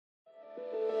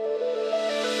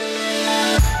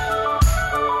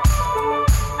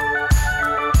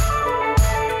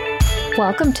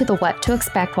Welcome to the What to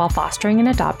Expect While Fostering and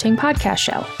Adopting podcast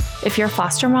show. If you're a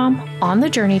foster mom, on the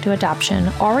journey to adoption,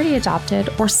 already adopted,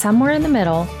 or somewhere in the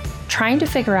middle, trying to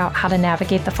figure out how to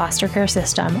navigate the foster care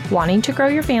system, wanting to grow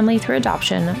your family through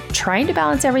adoption, trying to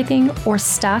balance everything, or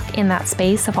stuck in that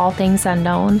space of all things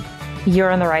unknown, you're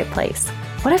in the right place.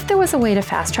 What if there was a way to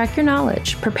fast track your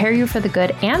knowledge, prepare you for the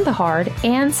good and the hard,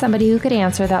 and somebody who could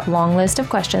answer that long list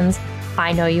of questions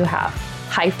I know you have?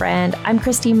 Hi friend, I'm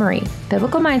Christine Marie,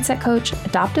 biblical mindset coach,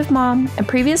 adoptive mom, and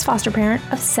previous foster parent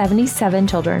of 77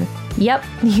 children. Yep,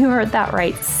 you heard that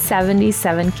right,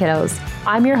 77 kiddos.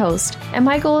 I'm your host, and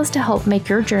my goal is to help make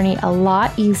your journey a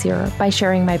lot easier by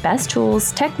sharing my best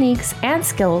tools, techniques, and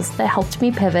skills that helped me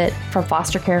pivot from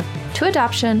foster care to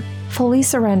adoption, fully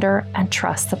surrender, and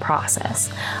trust the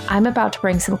process. I'm about to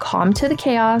bring some calm to the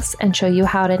chaos and show you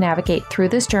how to navigate through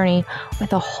this journey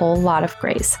with a whole lot of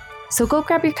grace. So go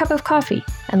grab your cup of coffee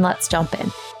and let's jump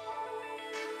in.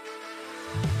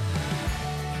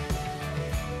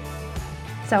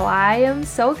 So I am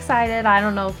so excited. I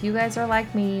don't know if you guys are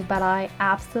like me, but I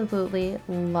absolutely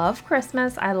love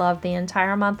Christmas. I love the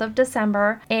entire month of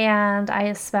December. And I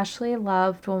especially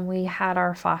loved when we had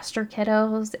our foster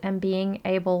kiddos and being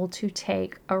able to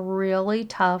take a really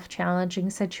tough, challenging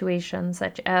situation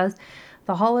such as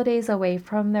the holidays away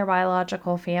from their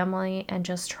biological family and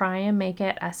just try and make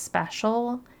it as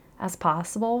special as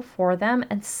possible for them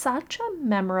and such a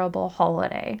memorable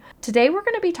holiday. Today we're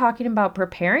going to be talking about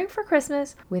preparing for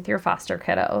Christmas with your foster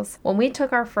kiddos. When we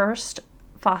took our first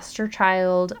foster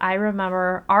child, I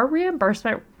remember our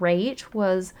reimbursement rate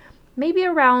was maybe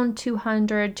around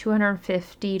 $200,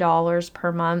 $250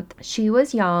 per month. She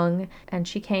was young and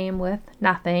she came with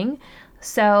nothing.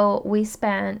 So we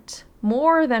spent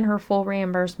more than her full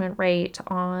reimbursement rate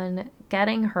on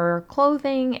getting her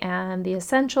clothing and the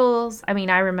essentials. I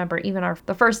mean, I remember even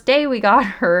the first day we got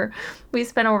her, we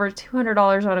spent over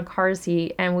 $200 on a car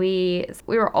seat, and we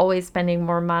were always spending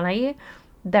more money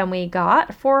than we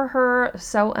got for her.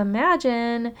 So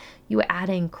imagine you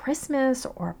adding Christmas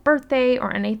or birthday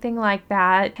or anything like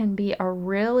that can be a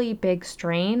really big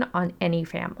strain on any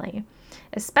family,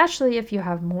 especially if you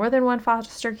have more than one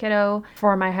foster kiddo.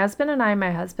 For my husband and I,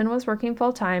 my husband was working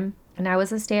full time and I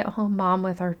was a stay-at-home mom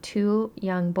with our two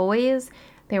young boys.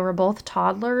 They were both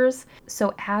toddlers.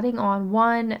 So adding on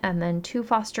one and then two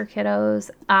foster kiddos,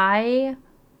 I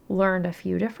learned a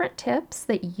few different tips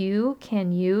that you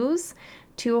can use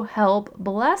to help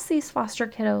bless these foster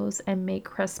kiddos and make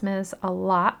Christmas a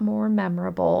lot more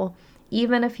memorable,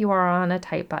 even if you are on a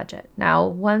tight budget. Now,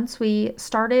 once we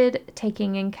started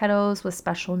taking in kiddos with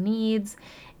special needs,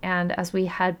 and as we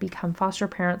had become foster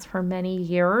parents for many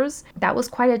years, that was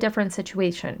quite a different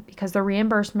situation because the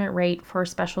reimbursement rate for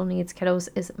special needs kiddos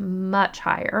is much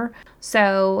higher.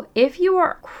 So if you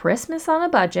are Christmas on a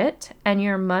budget and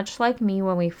you're much like me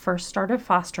when we first started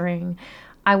fostering,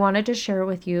 I wanted to share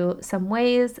with you some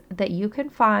ways that you can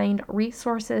find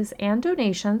resources and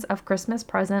donations of Christmas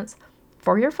presents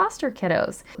for your foster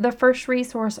kiddos. The first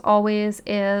resource always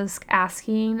is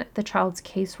asking the child's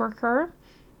caseworker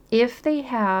if they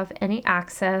have any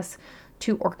access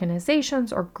to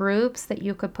organizations or groups that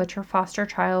you could put your foster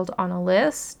child on a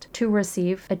list to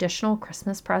receive additional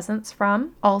Christmas presents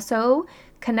from. Also,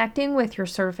 connecting with your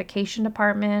certification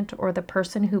department or the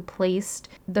person who placed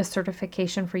the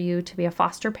certification for you to be a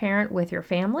foster parent with your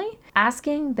family,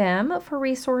 asking them for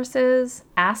resources.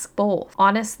 Ask both.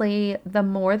 Honestly, the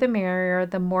more the merrier,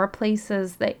 the more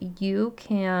places that you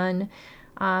can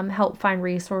help find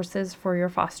resources for your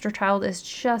foster child is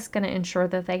just going to ensure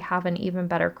that they have an even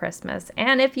better Christmas.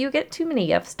 And if you get too many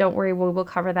gifts, don't worry, we will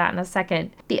cover that in a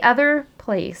second. The other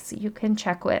place you can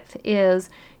check with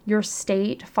is your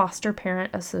state foster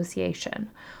parent association.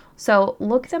 So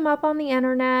look them up on the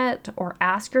internet or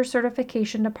ask your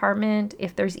certification department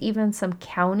if there's even some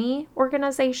county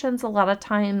organizations. A lot of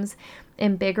times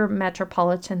in bigger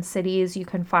metropolitan cities, you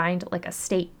can find like a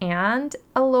state and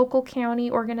a local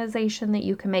county organization that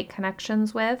you can make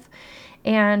connections with.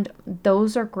 And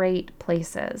those are great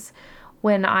places.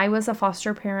 When I was a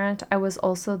foster parent, I was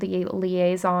also the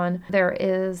liaison. There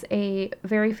is a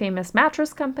very famous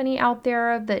mattress company out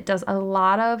there that does a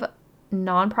lot of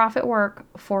nonprofit work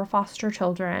for foster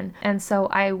children. And so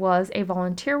I was a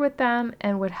volunteer with them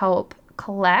and would help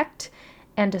collect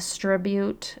and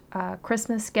distribute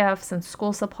Christmas gifts and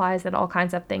school supplies and all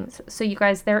kinds of things. So you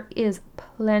guys, there is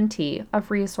plenty of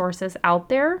resources out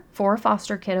there for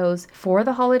foster kiddos, for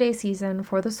the holiday season,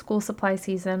 for the school supply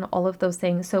season, all of those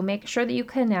things. So make sure that you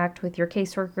connect with your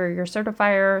caseworker, your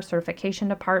certifier, certification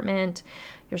department,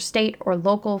 your state or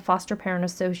local foster parent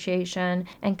association,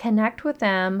 and connect with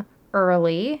them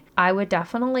early, I would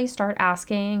definitely start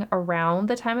asking around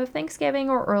the time of Thanksgiving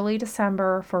or early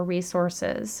December for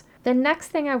resources. The next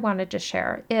thing I wanted to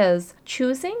share is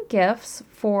choosing gifts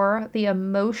for the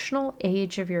emotional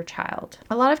age of your child.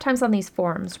 A lot of times on these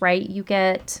forms, right, you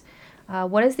get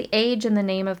what is the age and the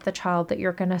name of the child that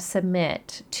you're going to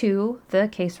submit to the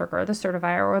caseworker, the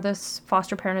certifier, or the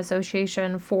foster parent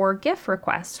association for gift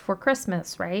requests for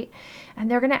Christmas, right? And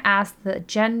they're going to ask the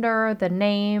gender, the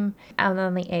name, and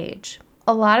then the age.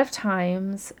 A lot of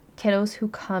times, kiddos who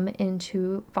come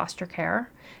into foster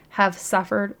care have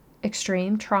suffered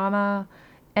extreme trauma,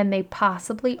 and they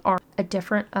possibly are a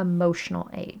different emotional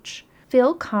age.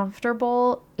 Feel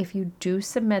comfortable if you do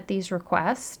submit these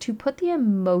requests to put the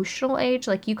emotional age,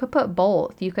 like you could put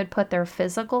both. You could put their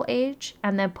physical age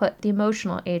and then put the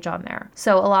emotional age on there.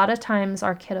 So a lot of times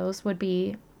our kiddos would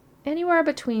be anywhere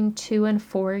between 2 and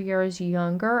 4 years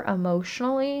younger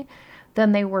emotionally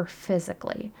than they were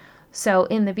physically. So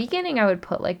in the beginning, I would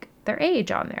put like their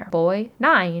age on there. Boy,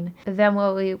 9. Then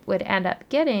what we would end up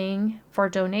getting for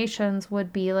donations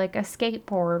would be like a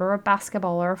skateboard or a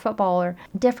basketball or a football or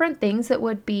different things that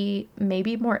would be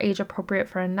maybe more age appropriate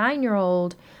for a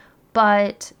 9-year-old.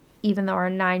 But even though our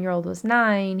 9-year-old was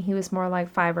 9, he was more like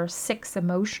 5 or 6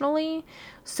 emotionally.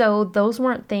 So those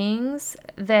weren't things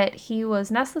that he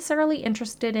was necessarily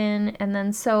interested in. And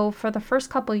then so for the first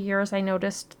couple of years, I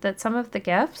noticed that some of the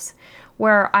gifts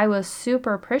where I was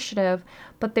super appreciative,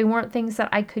 but they weren't things that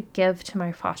I could give to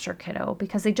my foster kiddo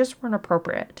because they just weren't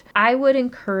appropriate. I would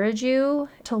encourage you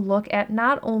to look at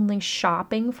not only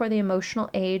shopping for the emotional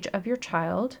age of your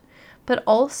child, but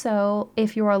also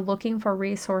if you are looking for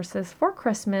resources for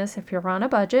Christmas, if you're on a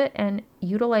budget and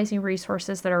utilizing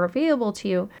resources that are available to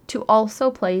you, to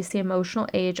also place the emotional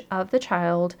age of the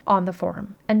child on the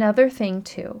form. Another thing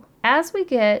too, as we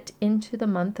get into the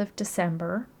month of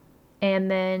December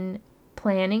and then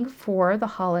planning for the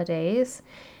holidays,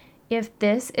 if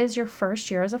this is your first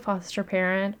year as a foster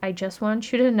parent, I just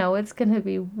want you to know it's going to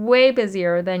be way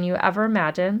busier than you ever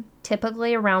imagined.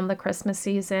 Typically around the Christmas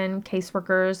season,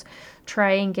 caseworkers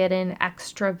try and get in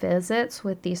extra visits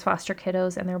with these foster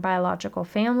kiddos and their biological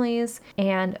families.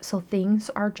 And so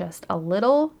things are just a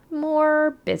little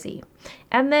more busy.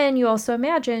 And then you also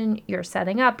imagine you're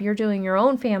setting up, you're doing your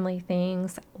own family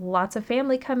things, lots of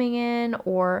family coming in,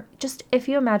 or just if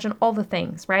you imagine all the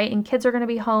things, right? And kids are going to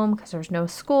be home because there's no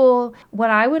school.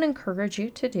 What I would encourage you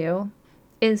to do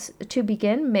is to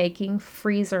begin making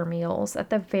freezer meals at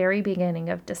the very beginning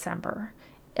of December,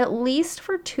 at least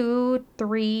for 2,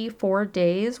 3, 4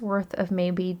 days worth of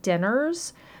maybe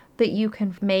dinners that you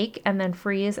can make and then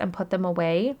freeze and put them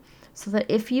away. So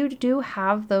that if you do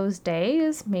have those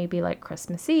days, maybe like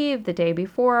Christmas Eve, the day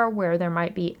before, where there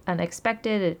might be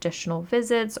unexpected additional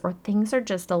visits or things are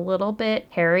just a little bit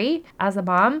hairy, as a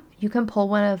mom, you can pull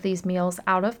one of these meals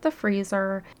out of the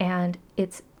freezer and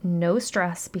it's no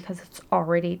stress because it's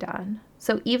already done.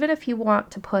 So even if you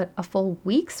want to put a full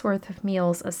week's worth of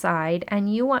meals aside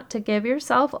and you want to give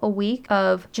yourself a week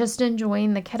of just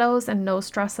enjoying the kiddos and no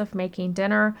stress of making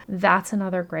dinner, that's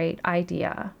another great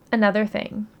idea. Another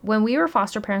thing, when we were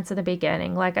foster parents in the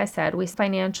beginning, like I said,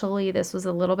 this was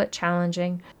a little bit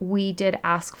challenging. We did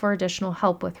ask for additional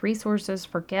help with resources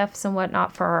for gifts and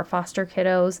whatnot for our foster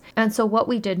kiddos. And so what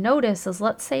we did notice is,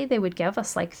 let's say they would give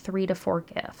us like 3 to 4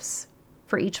 gifts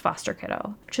for each foster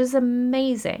kiddo, which is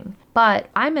amazing. But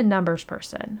I'm a numbers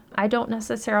person. I don't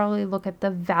necessarily look at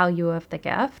the value of the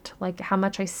gift, like how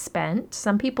much I spent.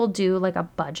 Some people do like a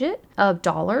budget of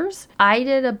dollars. I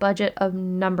did a budget of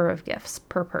number of gifts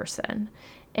per person.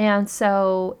 And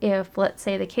so if, let's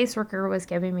say, the caseworker was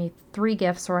giving me 3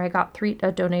 gifts, or I got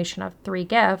a donation of 3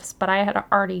 gifts, but I had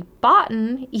already bought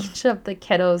each of the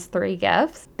kiddos 3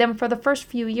 gifts, then for the first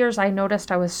few years, I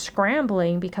noticed I was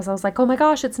scrambling because I was like, oh my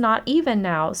gosh, it's not even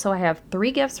now. So I have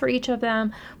 3 gifts for each of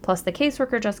them, plus the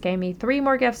caseworker just gave me 3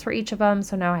 more gifts for each of them.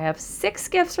 So now I have 6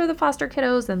 gifts for the foster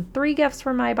kiddos and 3 gifts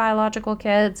for my biological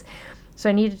kids. So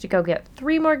I needed to go get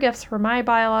 3 more gifts for my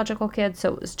biological kids.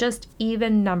 So it was just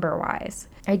even number wise.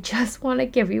 I just want to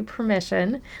give you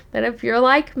permission that if you're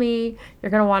like me,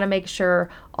 you're going to want to make sure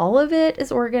all of it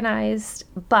is organized,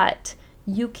 but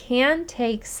you can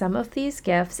take some of these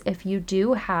gifts if you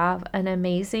do have an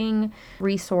amazing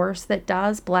resource that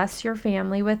does bless your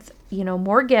family with,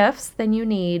 more gifts than you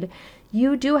need.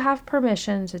 You do have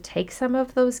permission to take some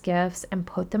of those gifts and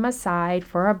put them aside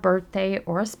for a birthday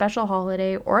or a special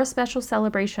holiday or a special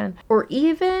celebration, or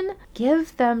even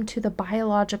give them to the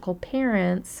biological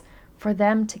parents for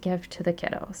them to give to the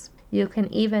kiddos. You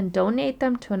can even donate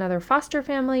them to another foster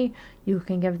family. You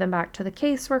can give them back to the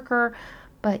caseworker.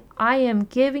 But I am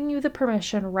giving you the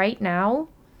permission right now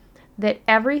that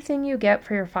everything you get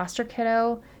for your foster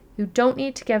kiddo, you don't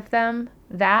need to give them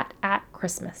that at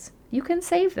Christmas. You can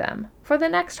save them for the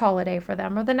next holiday for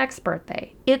them or the next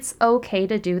birthday. It's okay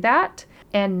to do that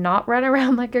and not run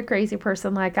around like a crazy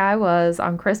person like I was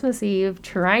on Christmas Eve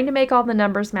trying to make all the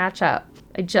numbers match up.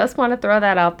 I just want to throw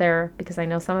that out there because I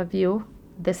know some of you,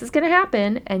 this is going to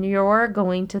happen and you're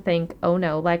going to think, oh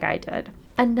no, like I did.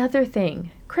 Another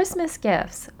thing, Christmas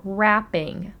gifts,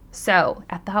 wrapping. So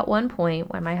at that one point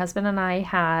when my husband and I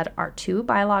had our 2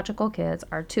 biological kids,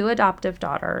 our 2 adoptive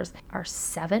daughters, our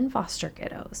 7 foster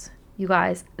kiddos. You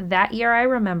guys, that year I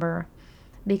remember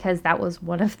because that was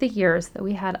one of the years that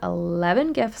we had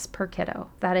 11 gifts per kiddo.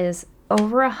 That is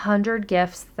over 100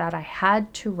 gifts that I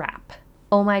had to wrap.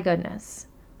 Oh my goodness.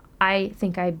 I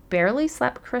think I barely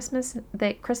slept Christmas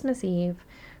Eve.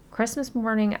 Christmas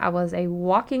morning, I was a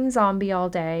walking zombie all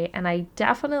day, and I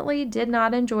definitely did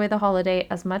not enjoy the holiday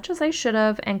as much as I should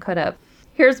have and could have.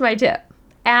 Here's my tip.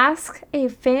 Ask a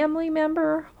family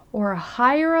member or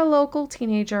hire a local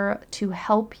teenager to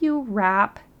help you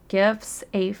wrap gifts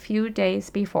a few days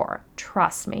before.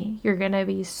 Trust me, you're going to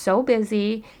be so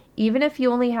busy, even if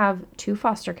you only have 2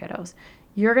 foster kiddos.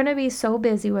 You're going to be so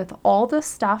busy with all the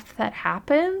stuff that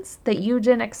happens that you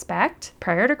didn't expect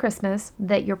prior to Christmas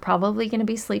that you're probably going to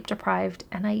be sleep deprived.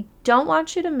 And I don't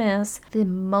want you to miss the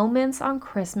moments on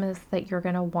Christmas that you're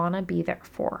going to want to be there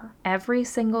for. Every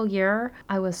single year,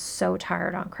 I was so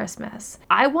tired on Christmas.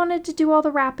 I wanted to do all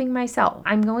the wrapping myself.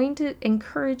 I'm going to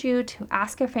encourage you to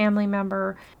ask a family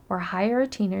member or hire a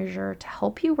teenager to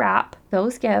help you wrap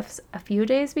those gifts a few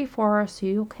days before so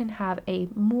you can have a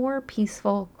more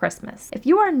peaceful Christmas. If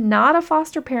you are not a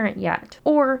foster parent yet,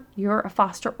 or you're a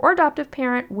foster or adoptive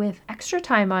parent with extra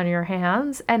time on your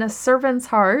hands and a servant's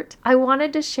heart, I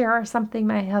wanted to share something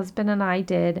my husband and I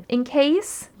did in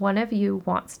case one of you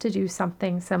wants to do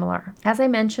something similar. As I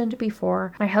mentioned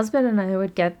before, my husband and I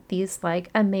would get these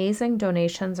amazing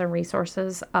donations and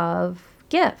resources of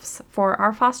gifts for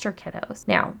our foster kiddos.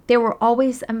 Now, they were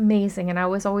always amazing and I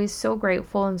was always so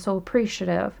grateful and so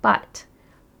appreciative, but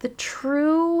the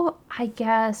true,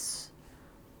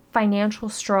 financial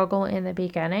struggle in the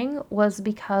beginning was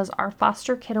because our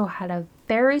foster kiddo had a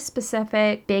very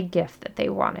specific big gift that they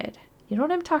wanted. You know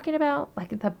what I'm talking about?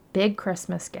 Like the big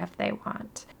Christmas gift they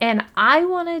want. And I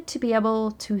wanted to be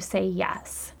able to say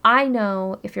yes. I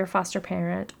know if you're a foster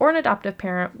parent or an adoptive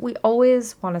parent, we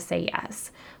always want to say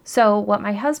yes. So what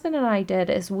my husband and I did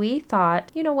is we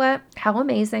thought, you know what, how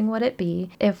amazing would it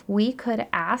be if we could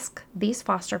ask these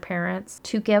foster parents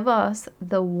to give us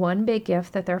the one big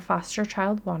gift that their foster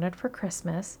child wanted for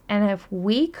Christmas. And if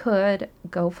we could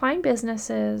go find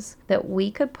businesses that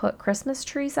we could put Christmas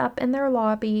trees up in their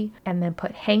lobby and then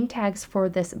put hang tags for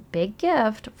this big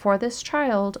gift for this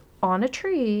child on a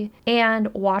tree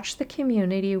and watch the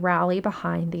community rally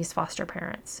behind these foster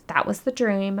parents. That was the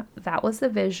dream, that was the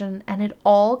vision, and it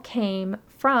all came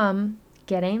from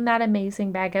getting that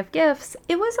amazing bag of gifts.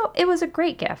 It was a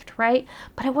great gift, right?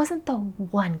 But it wasn't the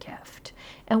one gift.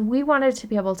 And we wanted to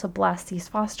be able to bless these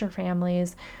foster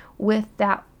families with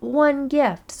that one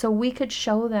gift so we could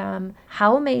show them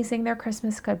how amazing their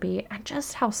Christmas could be and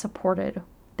just how supported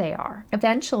they are.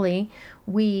 Eventually,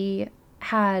 we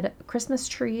had Christmas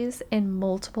trees in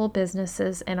multiple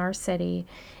businesses in our city,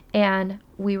 and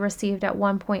we received at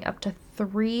one point up to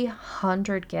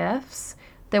 300 gifts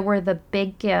that were the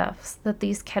big gifts that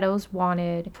these kiddos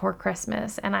wanted for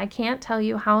Christmas. And I can't tell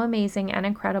you how amazing and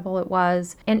incredible it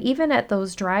was. And even at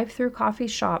those drive-through coffee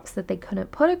shops that they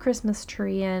couldn't put a Christmas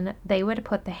tree in, they would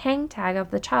put the hang tag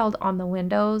of the child on the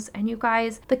windows. And you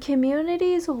guys, the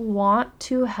communities want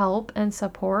to help and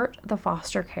support the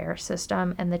foster care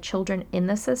system and the children in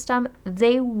the system.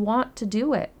 They want to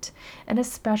do it. And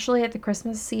especially at the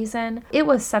Christmas season, it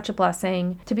was such a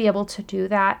blessing to be able to do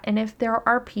that. And if there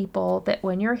are people that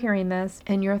when you're hearing this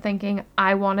and you're thinking,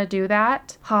 I want to do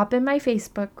that, hop in my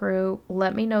Facebook group,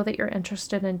 let me know that you're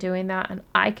interested in doing that, and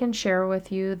I can share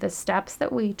with you the steps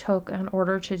that we took in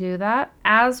order to do that.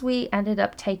 As we ended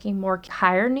up taking more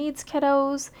higher needs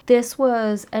kiddos, this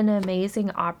was an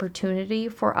amazing opportunity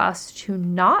for us to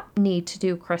not need to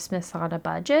do Christmas on a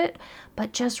budget,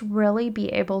 but just really be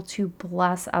able to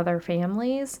bless other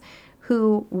families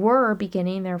who were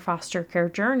beginning their foster care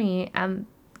journey, and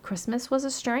Christmas was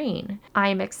a strain.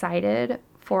 I'm excited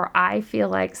for I feel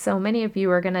like so many of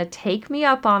you are going to take me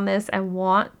up on this and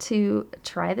want to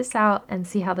try this out and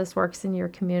see how this works in your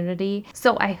community.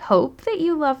 So I hope that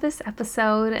you love this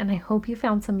episode, and I hope you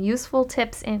found some useful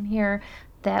tips in here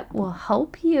that will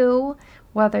help you,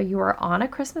 whether you are on a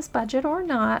Christmas budget or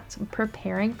not,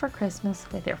 preparing for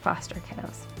Christmas with your foster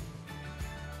kiddos.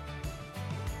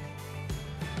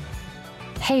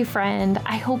 Hey friend,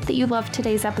 I hope that you loved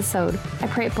today's episode. I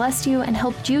pray it blessed you and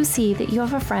helped you see that you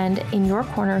have a friend in your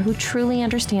corner who truly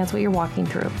understands what you're walking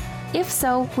through. If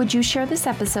so, would you share this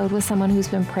episode with someone who's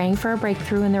been praying for a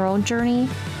breakthrough in their own journey?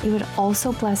 It would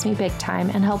also bless me big time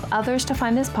and help others to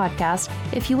find this podcast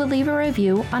if you would leave a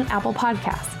review on Apple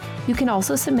Podcasts. You can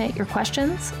also submit your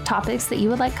questions, topics that you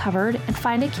would like covered, and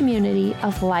find a community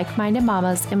of like-minded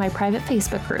mamas in my private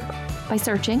Facebook group by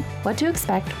searching What to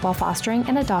Expect While Fostering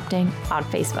and Adopting on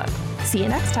Facebook. See you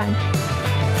next time.